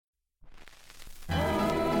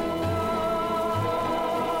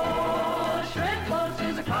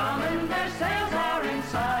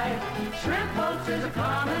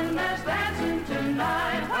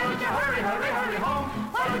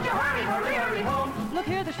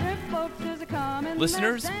Hear the shrimp boats is a-comin'.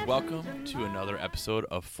 Listeners, welcome to another episode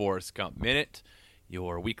of Forrest Gump Minute,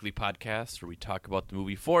 your weekly podcast where we talk about the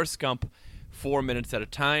movie Forrest Gump 4 minutes at a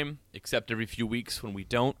time, except every few weeks when we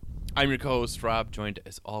don't. I'm your co-host, Rob, joined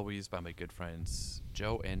as always by my good friends,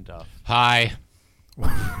 Joe and Duff. Hi.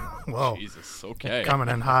 Whoa. Jesus, okay. Coming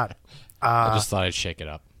in hot. I just thought I'd shake it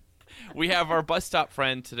up. We have our bus stop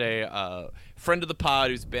friend today, friend of the pod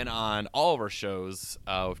who's been on all of our shows,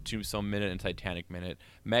 Tombstone Minute and Titanic Minute.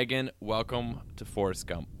 Megan, welcome to Forrest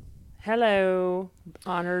Gump. Hello.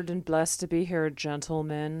 Honored and blessed to be here,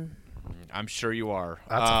 gentlemen. I'm sure you are.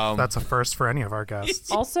 That's a first for any of our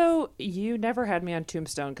guests. Also, you never had me on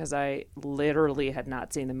Tombstone because I literally had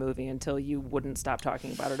not seen the movie until you wouldn't stop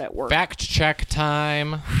talking about it at work. Fact check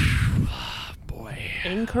time. Boy.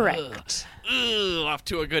 Incorrect. Ugh, off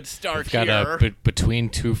to a good start Got here. a between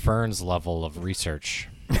two ferns level of research.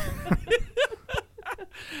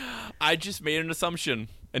 I just made an assumption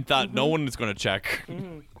and thought no one was going to check.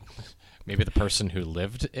 Maybe the person who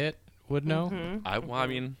lived it would know. I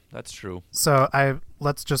mean, that's true. So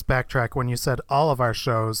let's just backtrack. When you said all of our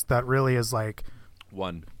shows, that really is like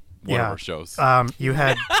One yeah. of our shows. You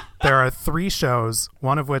had there are 3 shows,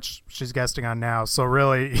 one of which she's guesting on now. So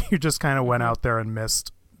really, you just kind of went out there and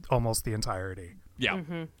missed almost the entirety. Yeah,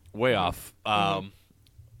 way off.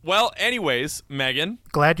 Well, anyways, Megan.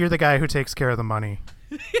 Glad you're the guy who takes care of the money.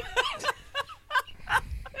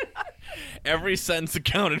 Every cent's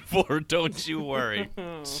accounted for, don't you worry.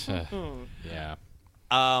 Yeah.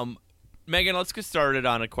 Megan, let's get started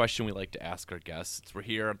on a question we like to ask our guests. We're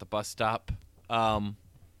here at the bus stop, and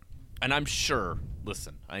I'm sure,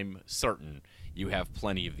 listen, I'm certain you have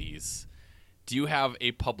plenty of these. Do you have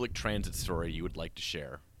a public transit story you would like to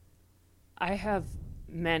share? I have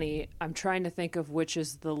many. I'm trying to think of which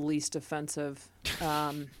is the least offensive.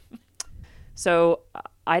 So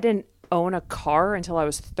I didn't own a car until I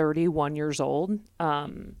was 31 years old.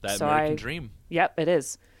 That so American dream. Yep, it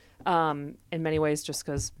is. In many ways, just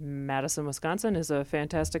because Madison, Wisconsin is a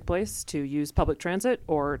fantastic place to use public transit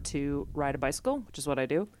or to ride a bicycle, which is what I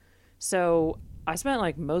do. So I spent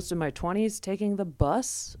like most of my 20s taking the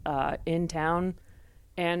bus in town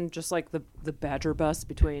and just like the Badger bus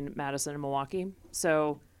between Madison and Milwaukee.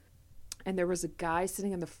 So, and there was a guy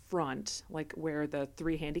sitting in the front, like where the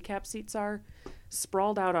 3 handicap seats are,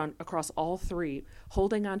 sprawled out across all 3,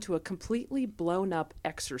 holding onto a completely blown up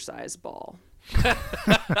exercise ball.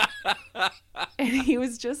 And he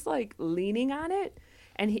was just like leaning on it.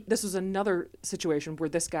 And this was another situation where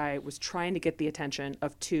this guy was trying to get the attention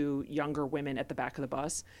of 2 younger women at the back of the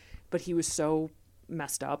bus, but he was so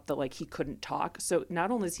messed up that like he couldn't talk. So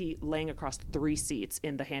not only is he laying across 3 seats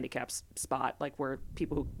in the handicap spot, like where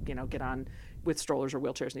people who get on with strollers or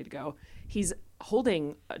wheelchairs need to go, he's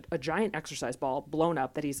holding a giant exercise ball blown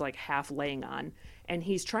up that he's like half laying on, and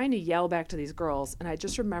he's trying to yell back to these girls. And I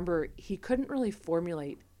just remember he couldn't really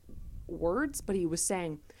formulate words, but he was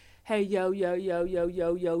saying, "Hey, yo, yo, yo, yo,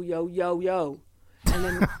 yo, yo, yo, yo, yo," and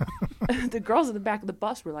then the girls in the back of the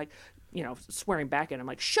bus were like, swearing back at him,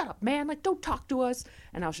 like, "Shut up, man! Like, don't talk to us."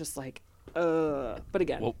 And I was just like, But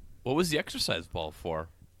again, What was the exercise ball for?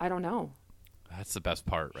 I don't know. That's the best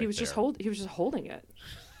part. He was just holding it.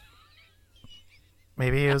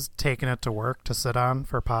 Maybe he was taking it to work to sit on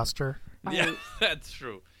for posture. Yeah, that's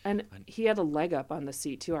true. And he had a leg up on the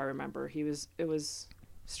seat too. I remember it was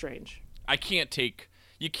strange.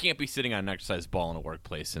 You can't be sitting on an exercise ball in a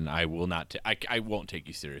workplace, and I will not. I won't take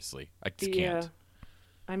you seriously. I just can't.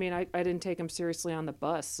 I mean, I didn't take him seriously on the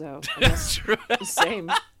bus, so I That's guess true. the same.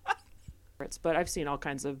 But I've seen all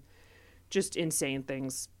kinds of just insane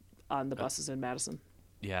things on the buses in Madison.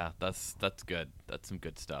 Yeah, that's good. That's some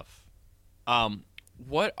good stuff.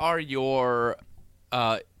 What are your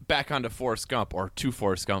back onto Forrest Gump, or to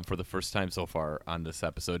Forrest Gump for the first time so far on this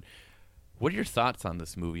episode? What are your thoughts on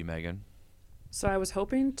this movie, Megan? So I was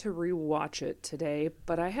hoping to rewatch it today,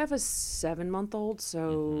 but I have a 7-month-old,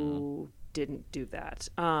 so didn't do that.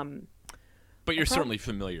 But you're certainly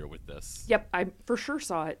familiar with this. Yep, I for sure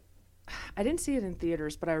saw it. I didn't see it in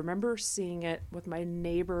theaters, but I remember seeing it with my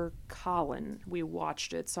neighbor Colin. We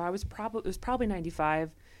watched it, so it was probably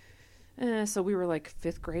 95. So we were like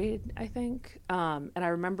 5th grade, I think. And I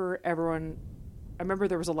remember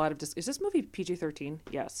there was a lot of is this movie PG-13?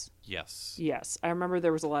 Yes. Yes. I remember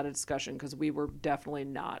there was a lot of discussion because we were definitely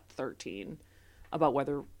not 13 about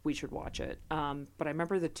whether we should watch it. But I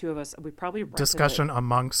remember the 2 of us, we probably rented Discussion it.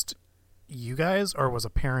 amongst you guys, or was a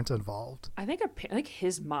parent involved? I think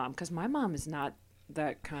his mom, because my mom is not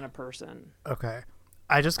that kind of person. Okay.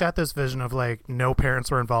 I just got this vision of like no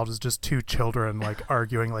parents were involved. It's just 2 children like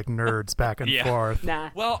arguing like nerds back and forth. Nah.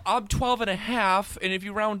 Well, I'm 12 and a half, and if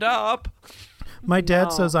you round up. My dad No.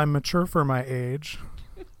 says I'm mature for my age.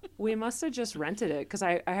 We must have just rented it because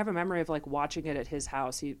I have a memory of like watching it at his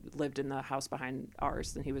house. He lived in the house behind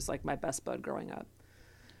ours, and he was like my best bud growing up.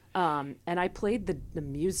 And I played the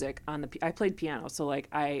music on I played piano, so like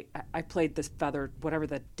I played this feather, whatever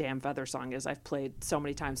the damn feather song is. I've played so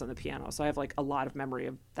many times on the piano, so I have like a lot of memory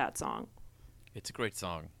of that song. It's a great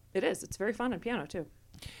song. It is. It's very fun on piano too.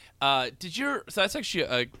 So that's actually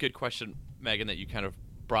a good question, Megan, that you kind of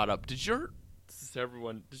brought up. Does your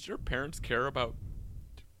parents care about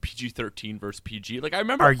PG-13 versus PG? Like I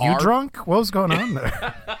remember. Are you drunk? What was going on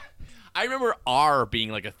there? I remember R being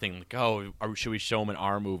like a thing, like, oh, should we show them an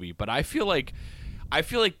R movie? But I feel like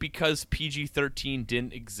because PG-13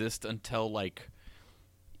 didn't exist until like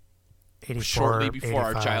 84, shortly before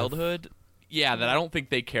 85. our childhood, that I don't think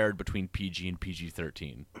they cared between PG and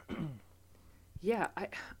PG-13. Yeah,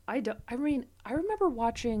 I remember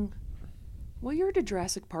watching. What year did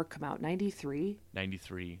Jurassic Park come out? 93?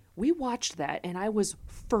 93. We watched that, and I was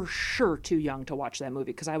for sure too young to watch that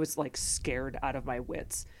movie because I was like scared out of my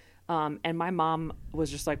wits. And my mom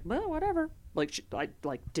was just like, well, whatever. Like, I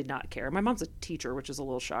did not care. My mom's a teacher, which is a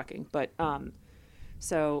little shocking. But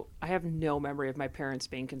so I have no memory of my parents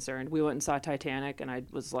being concerned. We went and saw Titanic, and I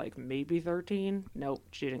was like maybe 13. Nope,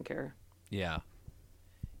 she didn't care. Yeah.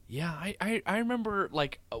 Yeah, I remember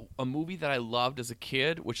like a movie that I loved as a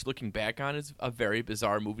kid, which looking back on is a very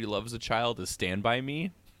bizarre movie to love as a child, is Stand By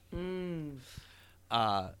Me. And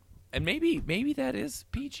maybe that is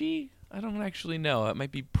PG. I don't actually know. It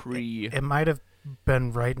might be pre. It might have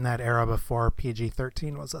been right in that era before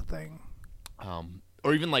PG-13 was a thing.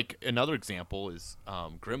 Or even like another example is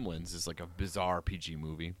Gremlins is like a bizarre PG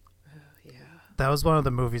movie. Yeah. That was one of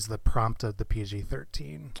the movies that prompted the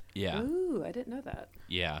PG-13. Yeah. Ooh, I didn't know that.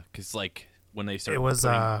 Yeah, because like when they started It was,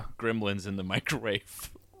 putting Gremlins in the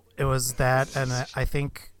microwave. It was that, and I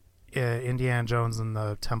think Indiana Jones and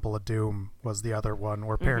the Temple of Doom was the other one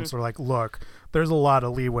where parents were like, look, there's a lot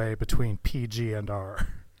of leeway between PG and R.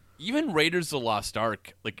 Even Raiders of the Lost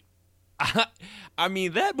Ark, like, I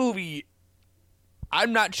mean, that movie,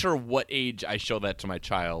 I'm not sure what age I show that to my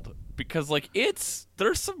child because, like,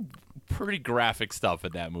 there's some pretty graphic stuff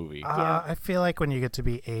in that movie. I feel like when you get to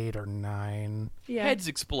be 8 or 9. Yeah. Heads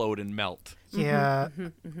explode and melt. Yeah.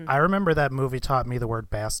 I remember that movie taught me the word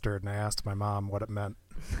bastard, and I asked my mom what it meant.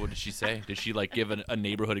 What did she say? Did she, like, give a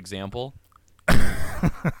neighborhood example?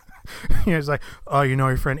 He was like, oh, you know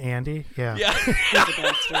your friend Andy? Yeah. Yeah. He's a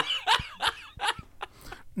bastard.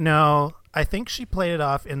 No, I think she played it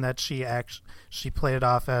off in that she played it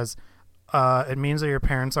off as it means that your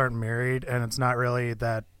parents aren't married, and it's not really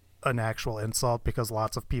that an actual insult because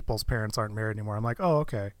lots of people's parents aren't married anymore. I'm like, oh,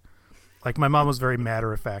 okay. Like my mom was very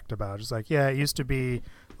matter of fact about it. She's like, yeah, it used to be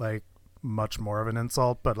like much more of an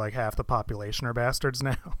insult, but like half the population are bastards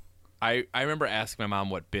now. I remember asking my mom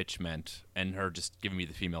what bitch meant and her just giving me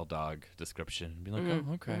the female dog description and being like,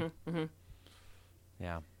 oh, okay.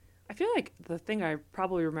 Yeah. I feel like the thing I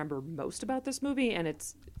probably remember most about this movie, and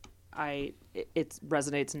it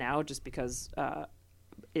resonates now just because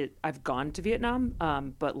I've gone to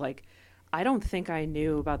Vietnam, but like I don't think I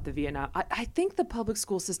knew about the Vietnam. I think the public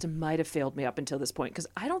school system might have failed me up until this point because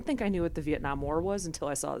I don't think I knew what the Vietnam War was until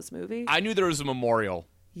I saw this movie. I knew there was a memorial.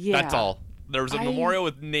 Yeah. That's all. There was a memorial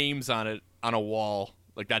with names on it on a wall.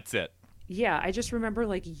 Like, that's it. Yeah, I just remember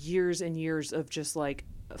like years and years of just like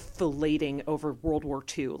filleting over World War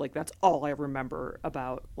II. Like that's all I remember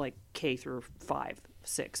about like K through 5,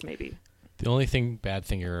 6 maybe. The only bad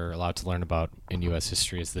thing you're allowed to learn about in U.S.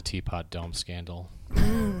 history is the Teapot Dome scandal.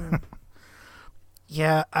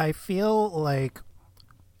 Yeah, I feel like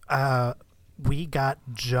we got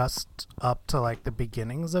just up to like the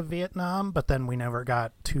beginnings of Vietnam, but then we never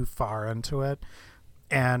got too far into it.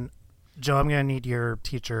 And Joe, I'm going to need your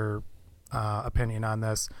teacher opinion on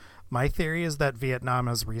this. My theory is that Vietnam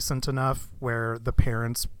is recent enough where the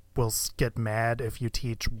parents will get mad if you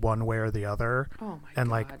teach one way or the other and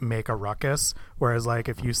like make a ruckus. Whereas like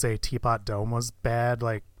if you say Teapot Dome was bad,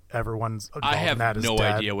 like everyone's I have that is no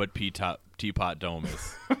dead. idea what Teapot Dome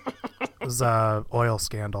is. It was a oil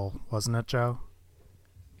scandal, wasn't it, Joe?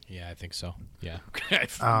 Yeah, I think so. Yeah.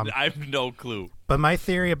 I have no clue. But my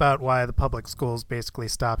theory about why the public schools basically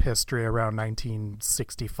stop history around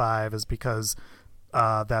 1965 is because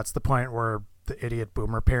that's the point where the idiot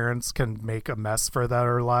boomer parents can make a mess for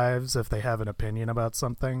their lives if they have an opinion about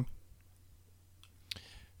something.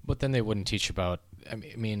 But then they wouldn't teach about. I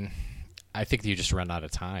mean, I think you just run out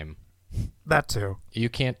of time. That too. You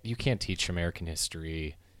can't teach American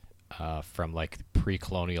history from like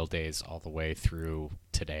pre-colonial days all the way through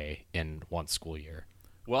today in one school year.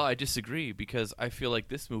 Well, I disagree because I feel like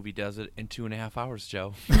this movie does it in 2.5 hours,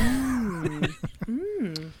 Joe.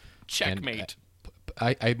 Checkmate.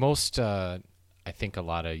 And, I think a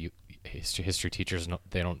lot of history teachers,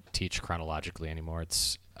 they don't teach chronologically anymore.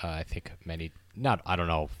 It's I think I don't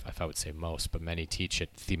know if I would say most, but many teach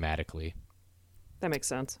it thematically. That makes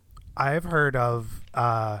sense. I've heard of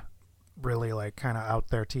really like kind of out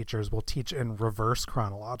there teachers will teach in reverse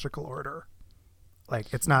chronological order.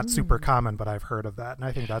 Like it's not super common, but I've heard of that, and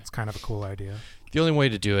I think that's kind of a cool idea. The only way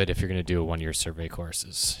to do it if you're going to do a one-year survey course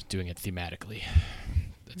is doing it thematically.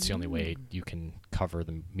 That's the only way you can cover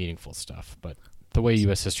the meaningful stuff. But the way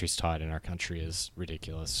U.S. history is taught in our country is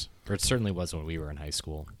ridiculous. Or it certainly was when we were in high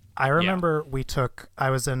school. I remember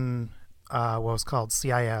I was in what was called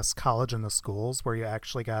CIS, College in the Schools, where you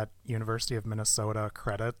actually got University of Minnesota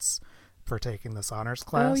credits for taking this honors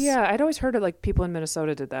class. Oh yeah, I'd always heard of like people in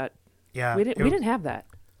Minnesota did that. Yeah. We didn't have that.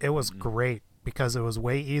 It was great because it was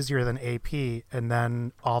way easier than AP, and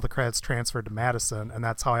then all the credits transferred to Madison, and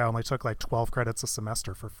that's how I only took like 12 credits a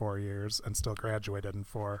semester for 4 years and still graduated in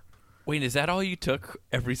 4. Wait, is that all you took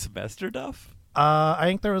every semester, Duff? I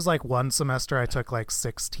think there was like one semester I took like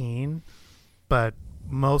 16, but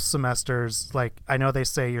most semesters, like I know they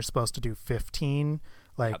say you're supposed to do 15.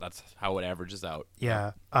 Like That's how it averages out.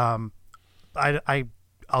 yeah.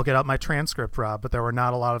 I'll get out my transcript, Rob, but there were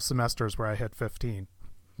not a lot of semesters where I hit 15.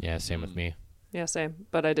 Yeah, same with me. Yeah, same.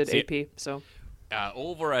 But I did See- AP, so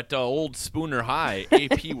Over at Old Spooner High,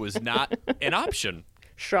 AP was not an option.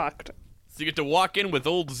 shocked. So you get to walk in with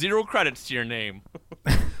old 0 credits to your name.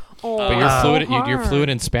 Oh, But you're so fluent. You're hard. fluent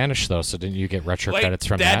in Spanish though, so didn't you get retro Wait, credits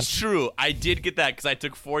from that's that? true. I did get that because I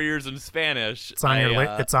took 4 years in Spanish. It's on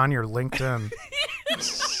it's on your LinkedIn.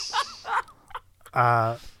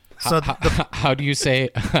 How do you say?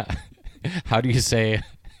 How do you say?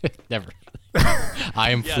 Never.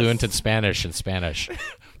 I am Yes. fluent in Spanish.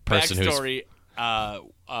 Person who's Backstory: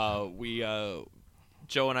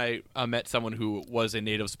 Joe and I met someone who was a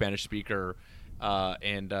native Spanish speaker,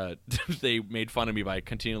 and they made fun of me by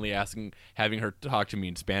continually having her talk to me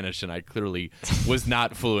in Spanish, and I clearly was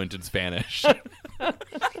not fluent in Spanish.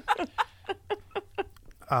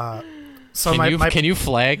 So can you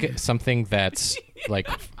flag something that's like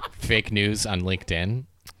fake news on LinkedIn?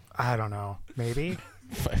 I don't know, maybe.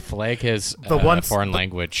 Flag his foreign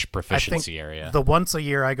language proficiency area. The once a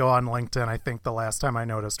year I go on LinkedIn, I think the last time I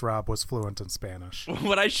noticed Rob was fluent in Spanish.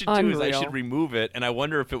 What I should do is I Unreal. should remove it, and I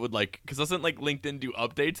wonder if it would because doesn't LinkedIn do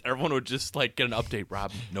updates? Everyone would just get an update.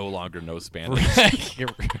 Rob no longer knows Spanish.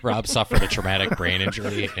 Rob suffered a traumatic brain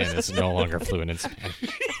injury and is no longer fluent in Spanish.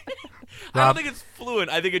 I don't think it's fluent.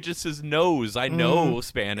 I think it just says knows. I know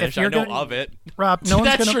Spanish. I you're know gonna- of it. Rob, no one's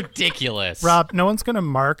That's gonna ridiculous. Rob, no one's gonna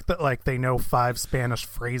mark that like they know 5 Spanish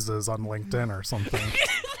phrases on LinkedIn or something.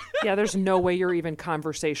 Yeah, there's no way you're even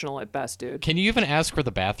conversational at best, dude. Can you even ask where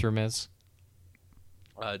the bathroom is?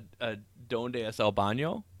 Donde es el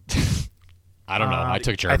baño? I don't know. I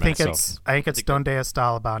took German. I think so. it's Donde está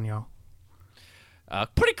el baño.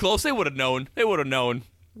 Pretty close. They would have known. They would have known.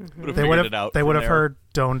 Would have They figured would it out. have from there. heard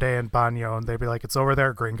Donde and baño, and they'd be like, "It's over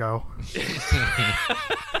there, gringo."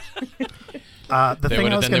 The They thing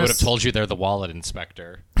would I have was gonna told you they're the wallet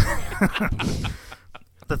inspector.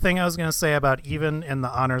 the thing I was going to say about even in the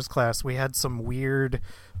honors class, we had some weird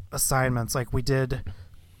assignments. Like we did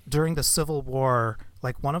during the Civil War,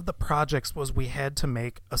 like one of the projects was we had to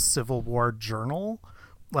make a Civil War journal.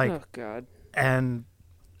 Like, Oh god. and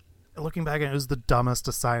looking back, it was the dumbest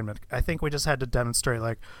assignment. I think we just had to demonstrate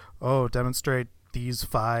demonstrate these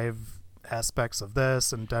 5 aspects of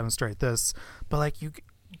this and demonstrate this. But like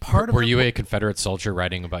Were you a Confederate soldier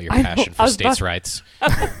writing about your I know, passion I for was states' about- rights?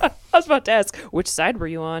 I was about to ask, which side were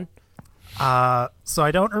you on? So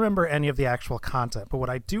I don't remember any of the actual content, but what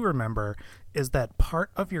I do remember is that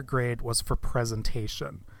part of your grade was for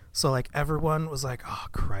presentation. So like everyone was like, "Oh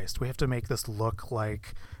Christ, we have to make this look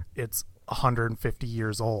like it's 150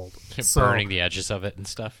 years old." Burning the edges of it and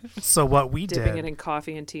stuff. So what we Dipping did, it in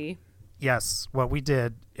coffee and tea? yes, what we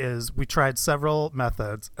did is we tried several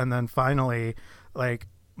methods, and then finally, like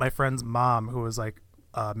my friend's mom, who was like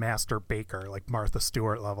a master baker, like Martha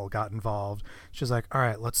Stewart level, got involved. She's like, "All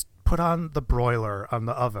right, let's put on the broiler on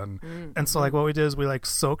the oven." And so like what we did is we like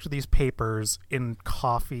soaked these papers in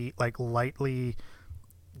coffee, like lightly,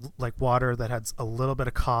 like water that had a little bit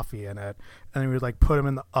of coffee in it, and then we would like put them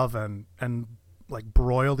in the oven and like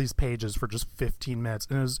broil these pages for just 15 minutes,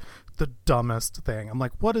 and it was the dumbest thing. I'm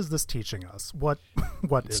like, what is this teaching us? What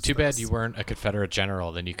It's is too bad this? you weren't a Confederate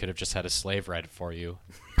general. Then you could have just had a slave write it for you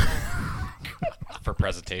for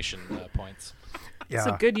presentation points. It's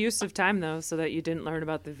Yeah. a good use of time though, so that you didn't learn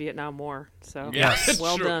about the Vietnam War. So Yeah,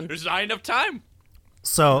 well true. done. There's not enough time.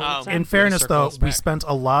 So, in fairness, circle though, us we back. spent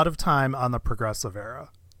a lot of time on the progressive era,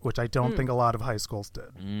 which I don't think a lot of high schools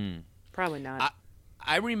did. Probably not.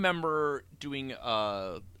 I remember doing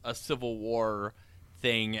a Civil War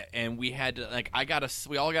thing, and we had to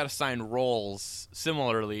we all got assigned roles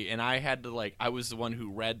similarly, and I had to I was the one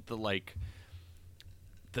who read the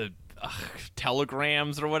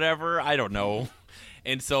telegrams or whatever, I don't know,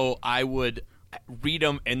 and so I would read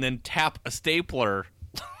them and then tap a stapler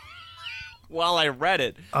while I read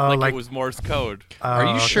it, it was Morse code. Are you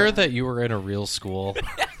okay. sure that you were in a real school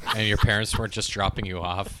and your parents weren't just dropping you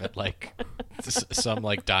off at some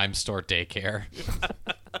dime store daycare?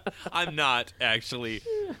 I'm not actually.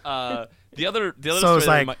 The other So it's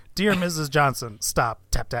story like, dear Mrs. Johnson, stop,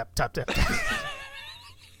 tap, tap, tap, tap.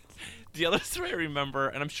 the other story I remember,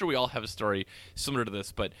 and I'm sure we all have a story similar to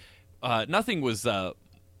this, but nothing was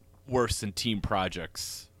worse than team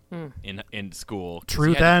projects in school. 'Cause True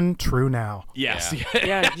you had then, true now. Yes.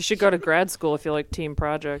 Yeah, you should go to grad school if you like team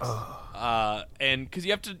projects. And because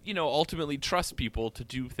you have to, ultimately trust people to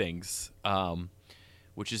do things,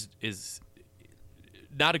 which is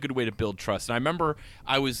not a good way to build trust. And I remember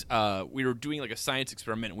we were doing a science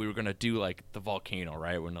experiment. And we were going to do the volcano,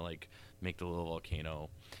 right? We're going to make the little volcano,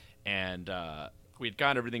 and we had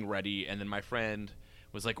gotten everything ready. And then my friend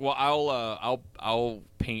was like, "Well, I'll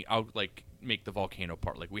paint. I'll make the volcano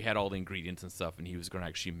part." We had all the ingredients and stuff, and he was going to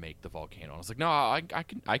actually make the volcano. I was like, "No, I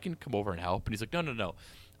can come over and help." And he's like, "No,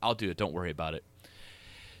 I'll do it. Don't worry about it."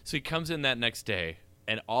 So he comes in that next day,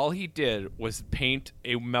 and all he did was paint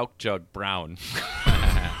a milk jug brown.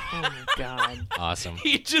 Oh my god. Awesome.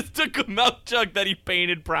 He just took a milk jug that he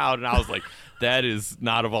painted brown, and I was like, "That is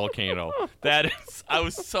not a volcano. That is." I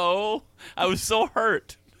was so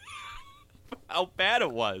hurt. How bad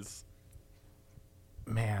it was.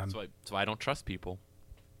 Man, So I don't trust people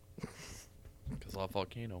because of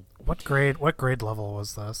volcano. what grade level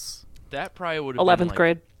was this? That probably would have been 11th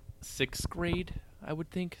grade. 6th grade, I would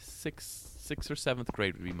think. 6th or 7th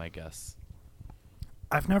grade would be my guess.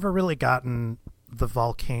 I've never really gotten the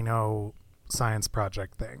volcano science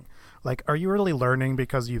project thing. Are you really learning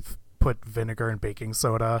because you've put vinegar and baking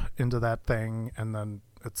soda into that thing and then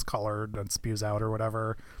it's colored and spews out or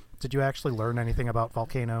whatever? Did you actually learn anything about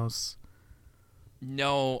volcanoes?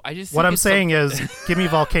 No, I just What think I'm it's saying is, give me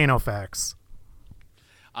volcano facts.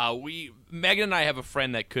 Megan and I have a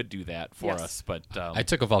friend that could do that for Yes. us, but I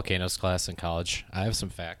took a volcanoes class in college. I have some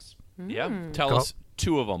facts. yeah, tell Go. us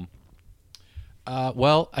 2 of them.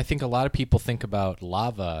 Well, I think a lot of people think about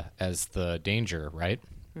lava as the danger, right?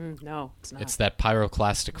 No, it's not. It's that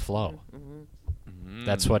pyroclastic flow.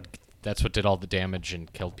 That's what did all the damage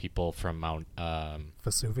and killed people from Mount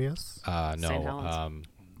Vesuvius? St. Helens.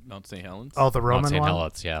 Mount St. Helens. Oh, the Mount Roman St. one?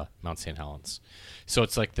 Helens, yeah, Mount St. Helens. So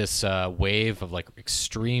it's this wave of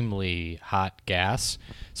extremely hot gas.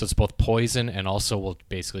 So it's both poison and also will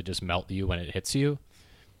basically just melt you when it hits you.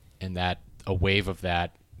 And a wave of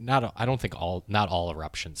that, I don't think not all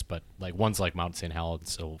eruptions, but ones like Mount St.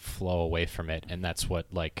 Helens will flow away from it, and that's what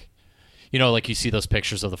you see those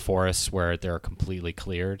pictures of the forests where they're completely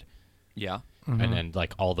cleared. Yeah. And then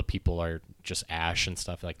all the people are just ash and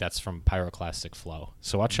stuff. That's from pyroclastic flow.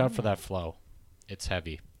 So watch out for that flow. It's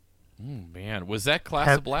heavy. Man, was that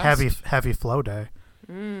class a blast? Heavy flow day.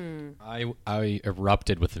 I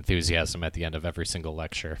erupted with enthusiasm at the end of every single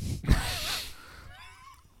lecture.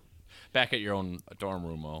 Back at your own dorm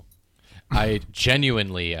room, Mo. I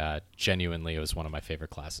genuinely, it was one of my favorite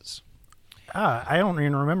classes. I don't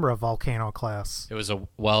even remember a volcano class. It was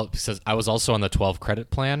because I was also on the 12 credit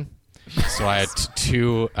plan. So I had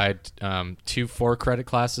two 4-credit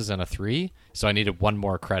classes and a 3. So I needed one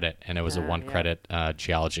more credit, and it was a 1-credit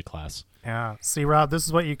geology class. Yeah. See, Rob, this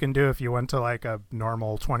is what you can do if you went to a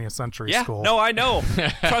normal 20th century Yeah, school. no, I know.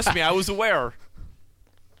 Trust me, I was aware.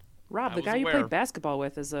 Rob, I the was guy you aware. played basketball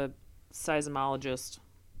with is a seismologist.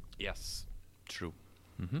 Yes, true.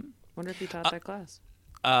 Wonder if he taught that class.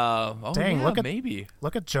 Dang, yeah, look at- maybe.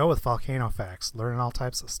 Look at Joe with volcano facts, learning all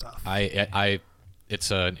types of stuff.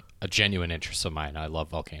 It's a genuine interest of mine. I love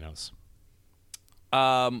volcanoes.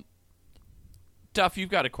 Duff, you've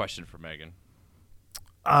got a question for Megan.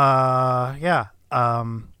 Yeah.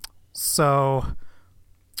 So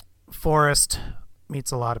Forrest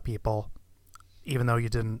meets a lot of people, even though you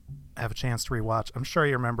didn't have a chance to rewatch. I'm sure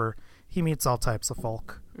you remember he meets all types of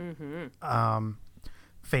folk.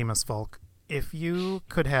 Famous folk. If you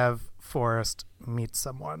could have Forrest meet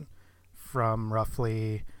someone from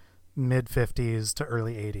roughly mid 50s to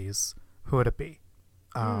early 80s, who would it be?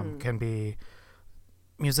 Can be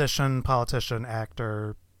musician, politician,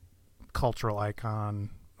 actor, cultural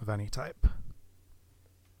icon of any type.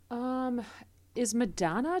 Is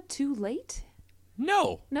Madonna too late?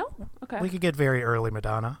 No. No? Okay. We could get very early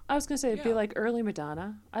Madonna. I was gonna say it'd be Yeah. like early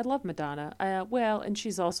Madonna. I love Madonna. Well, and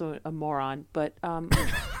she's also a moron, but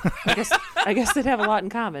I guess they'd have a lot in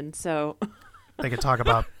common. So They could talk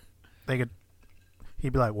about.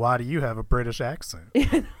 He'd be like, "Why do you have a British accent?"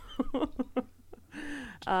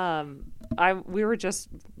 we were just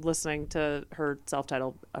listening to her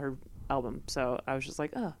self-titled her album, so I was just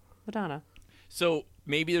like, oh, Madonna. So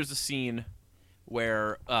maybe there's a scene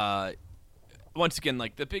where, once again,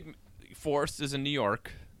 like the big Forrest is in New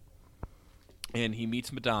York, and he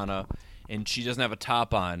meets Madonna, and she doesn't have a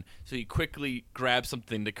top on, so he quickly grabs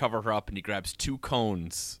something to cover her up, and he grabs 2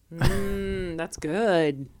 cones. That's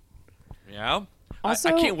good. Yeah. Also-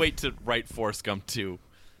 I can't wait to write Forrest Gump 2.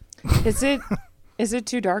 Is it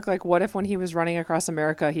too dark? Like, what if when he was running across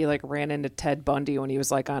America, he like ran into Ted Bundy when he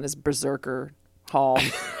was like on his berserker haul?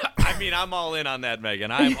 I mean, I'm all in on that,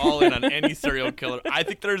 Megan. I'm all in on any serial killer. I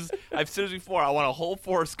think I've said this before, I want a whole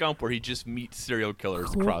Forrest Gump where he just meets serial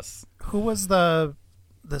killers across. Who was the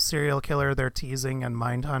serial killer they're teasing in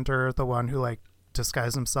Mindhunter? The one who like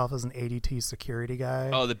disguised himself as an ADT security guy.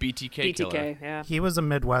 Oh, the BTK killer. BTK, yeah. He was a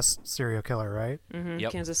Midwest serial killer, right?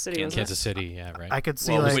 Yep. Kansas City. wasn't Kansas City, yeah, right. I could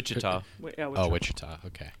see Well, like Wichita. it? Yeah, Oh, Wichita.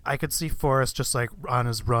 Okay. I could see Forrest just like on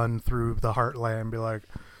his run through the heartland, be like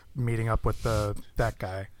meeting up with that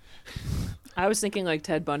guy. I was thinking like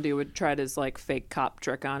Ted Bundy would try his like fake cop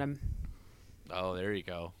trick on him. Oh, there you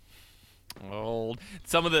go.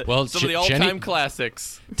 Some of the Jenny- all-time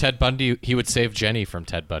classics. Ted Bundy, he would save Jenny from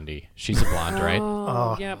Ted Bundy. She's a blonde, right?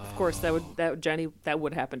 Oh, yeah, of course that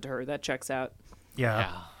would happen to her. That checks out. Yeah.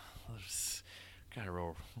 Yeah. It's kind of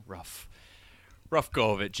real rough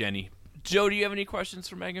go of it, Jenny. Joe, do you have any questions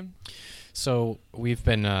for Megan? So we've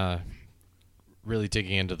been really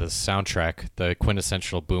digging into the soundtrack, the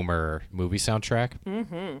quintessential Boomer movie soundtrack.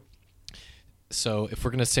 Mm-hmm. So if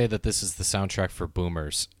we're going to say that this is the soundtrack for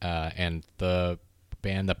Boomers, and the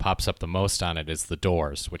band that pops up the most on it is The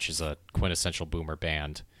Doors, which is a quintessential Boomer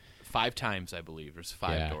band. 5 times, I believe. There's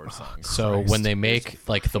 5 Doors songs. So Christ. when they make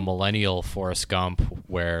like the millennial Forrest Gump,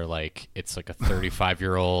 where like it's like a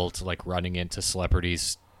 35-year-old like running into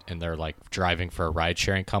celebrities and they're like driving for a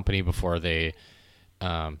ride-sharing company before they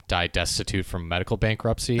die destitute from medical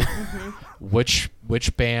bankruptcy, which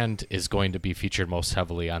band is going to be featured most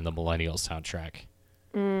heavily on the millennial soundtrack?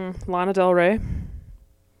 Lana Del Rey.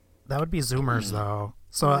 That would be Zoomers though.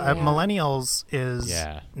 So Yeah. Millennials is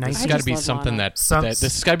Yeah, 19 this has got to just be love something Lana. that this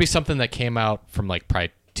has got to be something that came out from like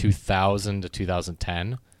probably 2000 to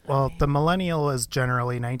 2010. Well, the millennial is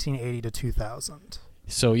generally 1980 to 2000.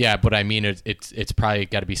 So yeah, but I mean it's probably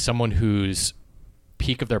got to be someone whose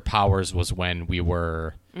peak of their powers was when we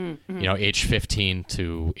were, age 15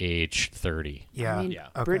 to age 30. Yeah. I mean, Yeah.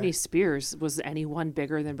 Okay. Britney Spears. Was anyone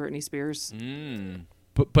bigger than Britney Spears?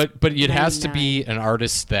 But it has to be an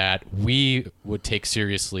artist that we would take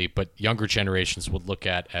seriously, but younger generations would look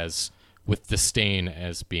at as with disdain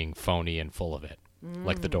as being phony and full of it,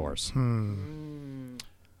 like The Doors.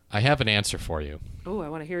 I have an answer for you. Oh, I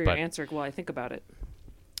want to hear your But- answer while I think about it.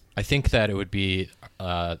 I think that it would be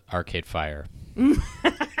Arcade Fire.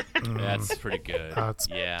 That's pretty good. It's-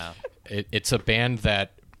 Yeah. It's a band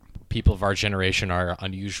that people of our generation are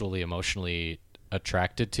unusually emotionally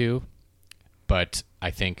attracted to, but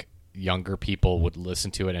I think younger people would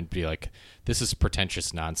listen to it and be like, this is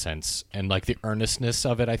pretentious nonsense. And like the earnestness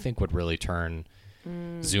of it, I think would really turn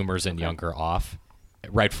Zoomers and younger off.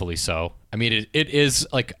 Rightfully so. I mean, it is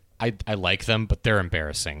like, I like them, but they're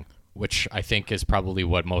embarrassing, which I think is probably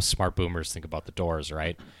what most smart boomers think about The Doors,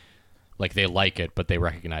 right? Like they like it, but they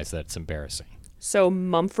recognize that it's embarrassing. So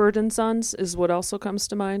Mumford and Sons is what also comes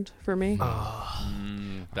to mind for me.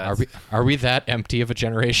 Are we that empty of a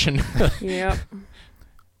generation? Yep.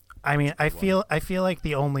 I mean, I feel like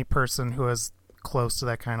the only person who is close to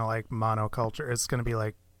that kind of like monoculture is going to be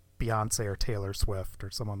like Beyonce or Taylor Swift or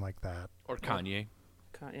someone like that. Or Kanye.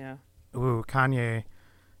 Yeah. Ooh, Kanye.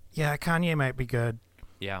 Yeah, Kanye might be good.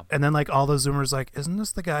 Yeah. And then like all the Zoomers like, isn't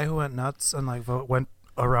this the guy who went nuts and like went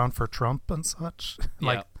around for Trump and such?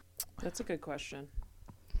 Like, Yeah. That's a good question.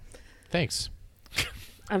 Thanks.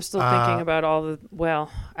 I'm still thinking about all the. Well,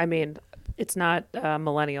 I mean, it's not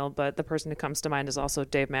millennial, but the person who comes to mind is also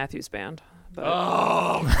Dave Matthews Band. But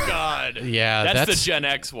Oh, God. Yeah, That's the Gen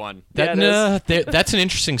X one. that, Yeah, it that's an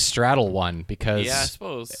interesting straddle one because Yeah, I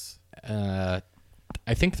suppose.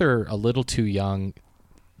 I think they're a little too young.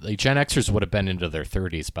 Like Gen Xers would have been into their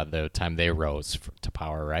 30s by the time they rose to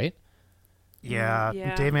power, right? yeah,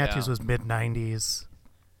 Yeah. Dave Matthews Yeah. was mid 90s.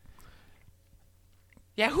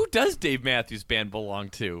 Yeah, who does Dave Matthews Band belong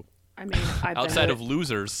to? I mean, I've Outside been of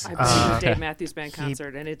losers. I've been to a Dave Matthews Band he-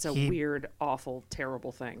 concert, and it's a he- weird, awful,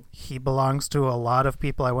 terrible thing. He belongs to a lot of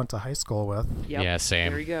people I went to high school with. Yep. Yeah,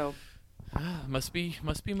 same. There you go. Must be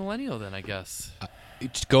millennial then, I guess.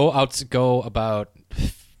 Go about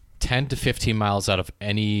 10 to 15 miles out of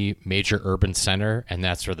any major urban center, and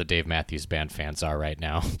that's where the Dave Matthews Band fans are right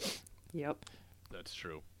now. Yep. That's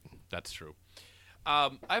true. That's true. I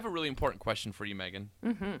have a really important question for you, Megan.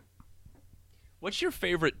 Mm-hmm. What's your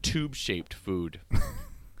favorite tube-shaped food?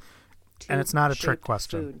 And it's not a Tube-shaped trick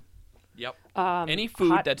question. Food. Yep. Um, Any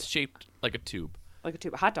food hot- that's shaped like a tube. Like a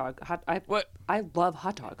tube. Hot dog. What? I love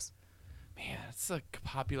hot dogs. Man, that's a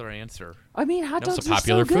popular answer. I mean, hot That's dogs a are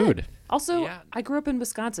popular so good. food. Also, Yeah. I grew up in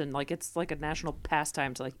Wisconsin. Like, it's like a national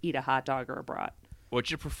pastime to like eat a hot dog or a brat. What's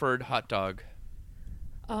your preferred hot dog?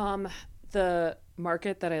 The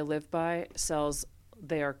market that I live by sells.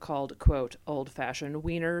 They are called quote old-fashioned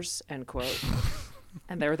wieners end quote,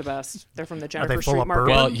 and they're the best. They're from the Jennifer full Street of Market.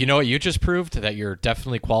 bourbon? Well, you know what you just proved? That you're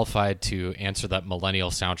definitely qualified to answer that millennial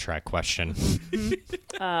soundtrack question.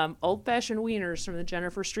 Old-fashioned wieners from the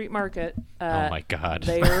Jennifer Street Market. Oh my God.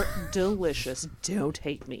 They're delicious. Don't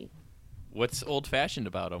hate me. What's old-fashioned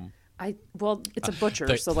about them? Well, it's a butcher,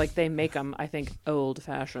 they- so like they make them. I think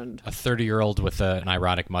old-fashioned. A 30-year-old with an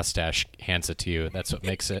ironic mustache hands it to you. That's what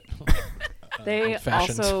makes it. They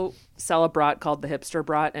old-fashioned. also sell a brat called the hipster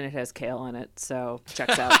brat, and it has kale in it, so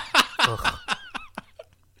checks out.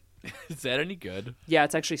 Is that any good? Yeah,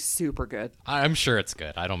 it's actually super good. I'm sure it's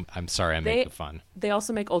good. I'm sorry I They make the fun. They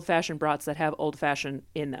also make old-fashioned brats that have old-fashioned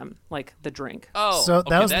in them, like the drink. Oh, So okay,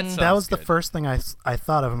 that was sounds that was the good. first thing I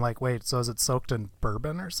thought of. I'm like, wait, so is it soaked in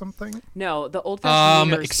bourbon or something? No, the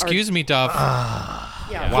old-fashioned wieners Excuse me, Duff.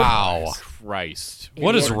 Yeah, Wow. Christ.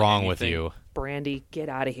 What is Idiot. wrong with Anything. you? Brandy, get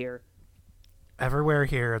out of here. Everywhere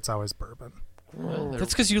here, it's always bourbon.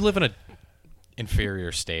 That's because you live in a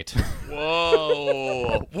inferior state.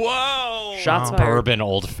 Whoa. Whoa. Shots Oh. fired. Bourbon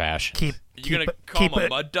old fashioned. Keep You keep gonna it- call keep him a it-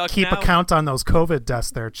 mud duck keep now? a count on those COVID deaths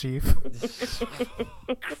there, Chief.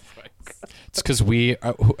 It's because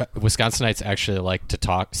Wisconsinites actually like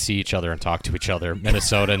to see each other and talk to each other.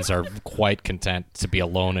 Minnesotans are quite content to be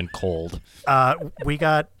alone and cold. We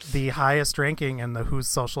got the highest ranking in the Who's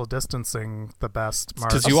Social Distancing the best mark.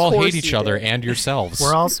 Because you all course hate each you other did. and yourselves.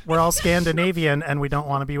 We're all Scandinavian, and we don't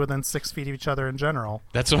want to be within 6 feet of each other in general.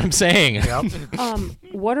 That's what I'm saying. Yep.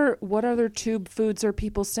 What other tube foods are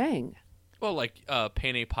people saying? Well, like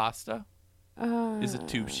penne pasta. Is it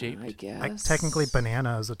tube-shaped? I guess. Like, technically,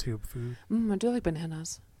 banana is a tube food. I do like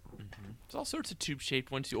bananas. There's all sorts of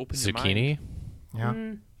tube-shaped once you open your Zucchini.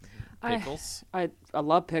 mind. Yeah. Pickles. I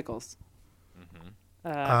love pickles.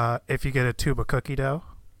 If you get a tube of cookie dough,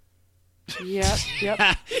 Yep.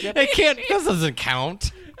 It can't. This doesn't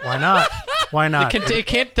count. why not? Why not? It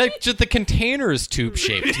can't. Just the container is tube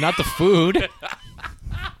shaped, not the food.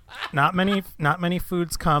 Not many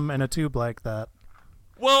foods come in a tube like that.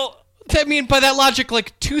 Well, I mean, by that logic,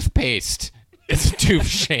 like toothpaste is tube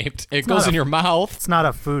shaped. It goes not in a- your mouth. It's not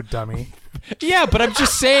a food, dummy. Yeah, but I'm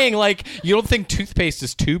just saying, like, you don't think toothpaste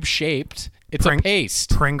is tube shaped? It's Pring- a paste.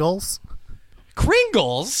 Pringles.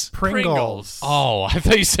 Kringles. Pringles. Oh, I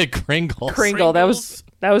thought you said Kringles. Kringle. That was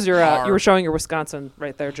your. are- You were showing your Wisconsin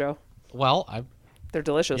right there, Joe. Well, They're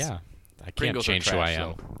delicious. yeah, I can't Pringles change are who trash, I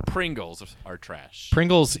am. though. Pringles are trash.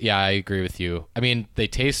 Pringles, yeah, I agree with you. I mean, they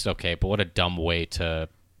taste okay, but what a dumb way to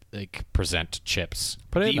like present chips.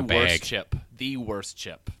 Put it The in a bag. worst chip. The worst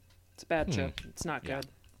chip. It's a bad chip. It's not good.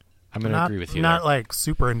 I'm gonna Not, agree with you. not there. like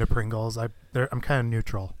super into Pringles. I'm kind of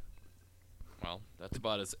neutral. Well, that's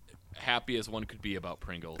about as happy as one could be about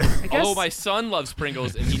Pringles. guess- Although my son loves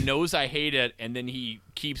Pringles and he knows I hate it, and then he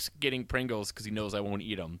keeps getting Pringles because he knows I won't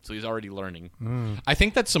eat them. So he's already learning. I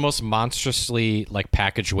think that's the most monstrously like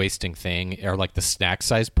package wasting thing, are like the snack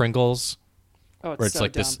size Pringles, Oh, it's where it's so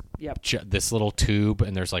like dumb. this Yep. this little tube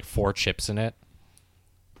and there's like 4 chips in it.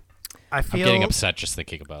 I I'm feel getting upset just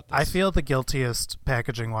thinking about this. I feel the guiltiest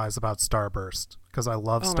packaging wise about Starburst because I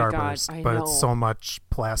love Oh my God, Starburst, I but know. it's so much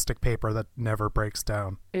plastic paper that never breaks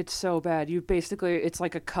down. It's so bad. It's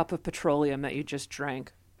like a cup of petroleum that you just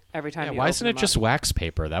drank every time. Yeah, you why open isn't it them just up. wax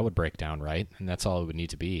paper? That would break down, right? And that's all it would need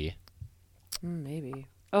to be. Maybe.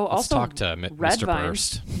 Oh, Let's also talk to red Mr.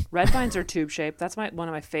 vines. Burst. Red vines are tube shaped. That's one of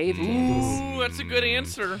my fave candies. Ooh, that's a good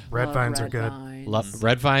answer. Red Love vines are red good. vines.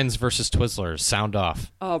 Red vines versus Twizzlers. Sound off.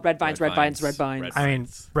 Oh, red vines. Red vines. I mean,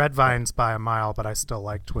 Vines. red vines by a mile, but I still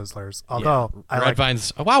like Twizzlers. Although I Red like,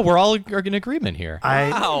 vines. Oh, wow, we're all in agreement here.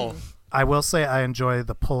 Wow. I will say I enjoy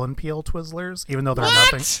the pull and peel Twizzlers, even though they're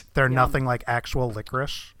What? nothing. They're nothing like actual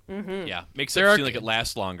licorice. Yeah, makes There it are- seem like it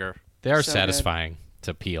lasts longer. They are So satisfying.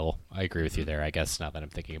 to peel. I agree with you there, I guess, now that I'm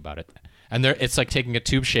thinking about it. And it's like taking a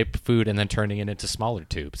tube-shaped food and then turning it into smaller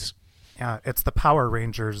tubes. Yeah, it's the Power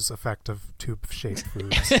Rangers effect of tube-shaped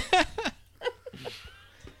foods.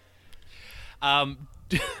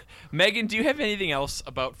 Megan, do you have anything else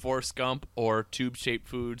about Forrest Gump or tube-shaped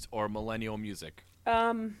foods or millennial music?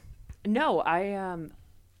 No,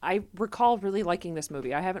 I recall really liking this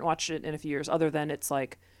movie. I haven't watched it in a few years, other than it's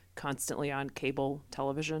like constantly on cable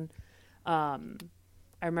television. I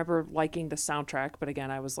remember liking the soundtrack, but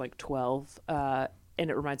again, I was like 12, and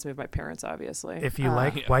it reminds me of my parents, obviously. If you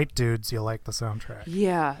like white dudes, you'll like the soundtrack.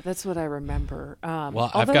 Yeah, that's what I remember.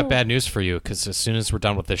 Well, I've got bad news for you, because as soon as we're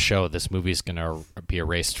done with this show, this movie's going to be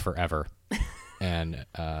erased forever. And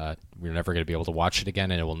we're never going to be able to watch it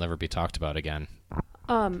again, and it will never be talked about again.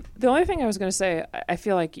 The only thing I was going to say, I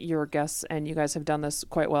feel like your guests and you guys have done this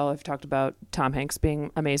quite well. I've talked about Tom Hanks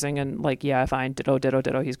being amazing and like, yeah, fine,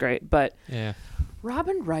 ditto, he's great. But Yeah.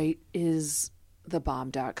 Robin Wright is the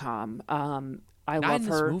bomb.com. I Not love in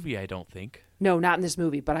her. this movie, I don't think. No, not in this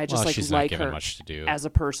movie, but I just she's not like given her much to do. as a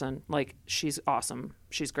person. Like, she's awesome.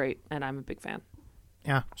 She's great, and I'm a big fan.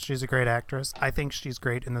 Yeah, she's a great actress. I think she's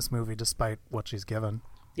great in this movie despite what she's given.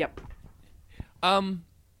 Yep.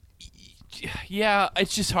 Yeah,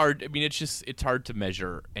 it's just hard. I mean, it's hard to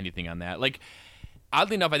measure anything on that. Like,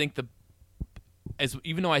 oddly enough, I think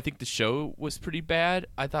even though I think the show was pretty bad,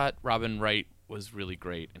 I thought Robin Wright was really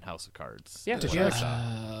great in House of Cards. Yeah. Did What you I actually-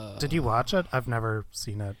 saw. Did you watch it? I've never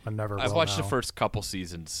seen it. I never. I've will watched now. the first couple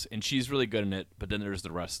seasons, and she's really good in it. But then there's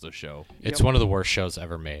the rest of the show. It's Yep. one of the worst shows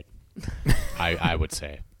ever made. I would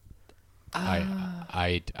say.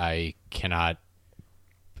 I cannot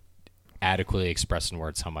adequately express in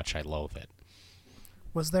words how much I loathe it.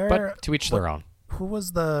 Was there? But to each their own. Who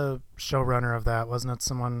was the showrunner of that? Wasn't it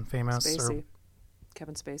someone famous? Spacey.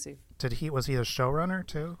 Kevin Spacey. Was he the showrunner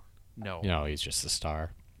too? No. No, he's just a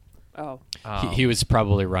star. Oh. He was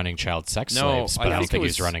probably running child sex No, slaves, but I I don't think it think he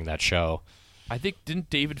was- was running that show. I think didn't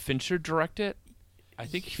David Fincher direct it? I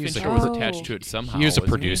think He was Fincher like was a- attached to it somehow. He was a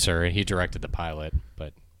wasn't producer, and he directed the pilot.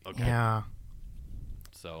 But Okay. Yeah,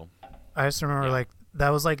 So I just remember Yeah. like that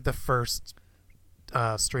was like the first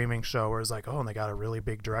streaming show where it's like, oh, and they got a really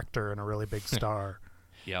big director and a really big star.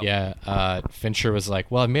 yep. yeah, Fincher was like,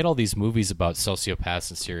 "Well, I made all these movies about sociopaths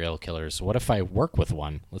and serial killers. What if I work with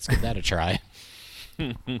one? Let's give that a try."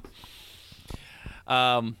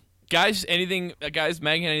 Guys,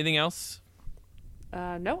 Megan, anything else?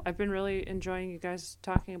 No, I've been really enjoying you guys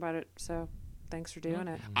talking about it, so thanks for doing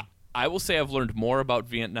it. I will say I've learned more about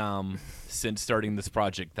Vietnam since starting this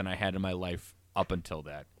project than I had in my life up until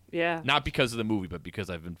that. Yeah. Not because of the movie, but because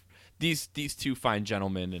I've been these two fine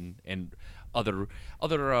gentlemen and other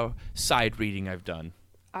side reading I've done.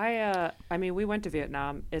 I mean, we went to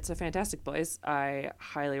Vietnam. It's a fantastic place. I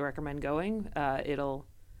highly recommend going.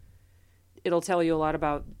 It'll tell you a lot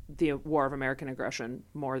about the War of American Aggression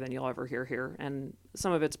more than you'll ever hear here, and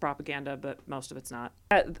some of it's propaganda, but most of it's not.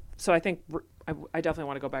 So I think I definitely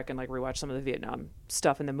want to go back and like rewatch some of the Vietnam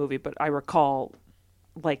stuff in the movie. But I recall,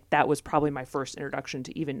 like, that was probably my first introduction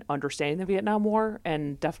to even understanding the Vietnam War,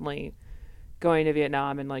 and definitely going to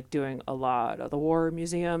Vietnam and like doing a lot of the war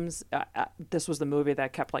museums. This was the movie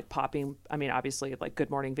that kept like popping. I mean, obviously like Good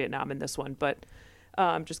Morning Vietnam in this one, but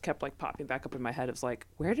just kept like popping back up in my head. It was like,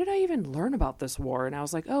 where did I even learn about this war? And I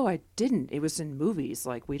was like, oh, I didn't. It was in movies.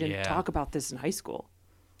 Like, we didn't Yeah. talk about this in high school.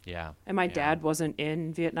 Yeah. And my Yeah. dad wasn't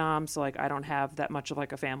in Vietnam, so like I don't have that much of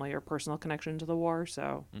like a family or personal connection to the war.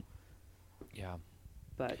 So, Yeah.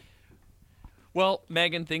 but Well,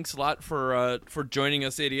 Megan, thanks a lot for joining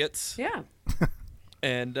us, idiots, yeah,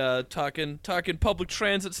 and talking public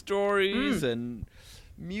transit stories and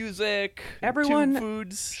music, Everyone tube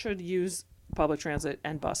foods. should use public transit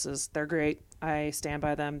and buses. They're great. I stand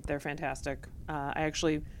by them. They're fantastic. I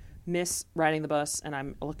actually miss riding the bus, and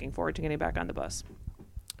I'm looking forward to getting back on the bus.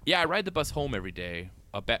 Yeah, I ride the bus home every day,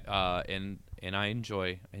 and I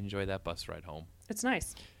enjoy that bus ride home. It's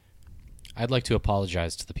nice. I'd like to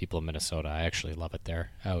apologize to the people of Minnesota. I actually love it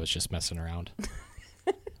there. I was just messing around.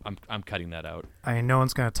 I'm cutting that out. I mean, no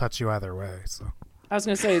one's going to touch you either way. So I was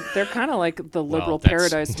going to say, they're kind of like the liberal that's-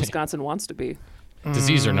 paradise Wisconsin wants to be.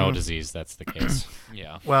 Disease or no disease, that's the case.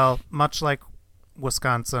 Yeah. well, much like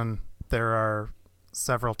Wisconsin, there are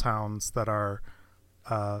several towns that are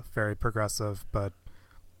very progressive, but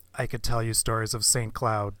I could tell you stories of St.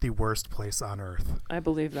 Cloud, the worst place on earth. I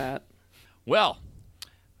believe that. Well,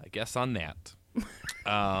 I guess on that.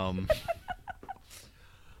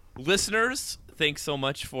 Listeners, thanks so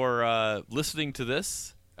much for listening to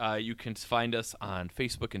this. You can find us on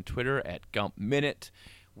Facebook and Twitter at Gump Minute.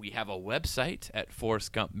 We have a website at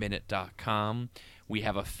ForrestGumpMinute.com. We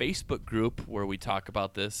have a Facebook group where we talk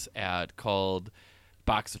about this called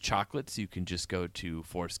Box of Chocolates. You can just go to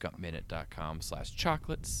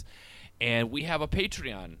ForrestGumpMinute.com/chocolates. And we have a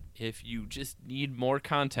Patreon. If you just need more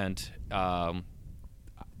content,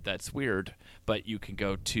 that's weird, but you can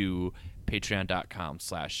go to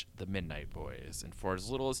patreon.com/themidnightboys. And for as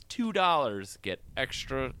little as $2, get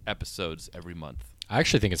extra episodes every month. I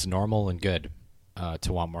actually think it's normal and good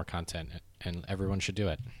to want more content, and everyone should do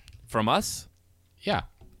it. From us? Yeah.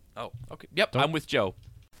 Oh, okay. Yep, I'm with Joe.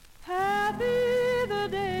 Happy the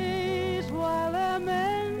days while they're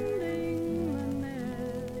mending the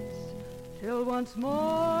nets, till once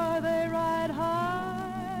more they ride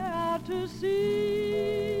high out to sea.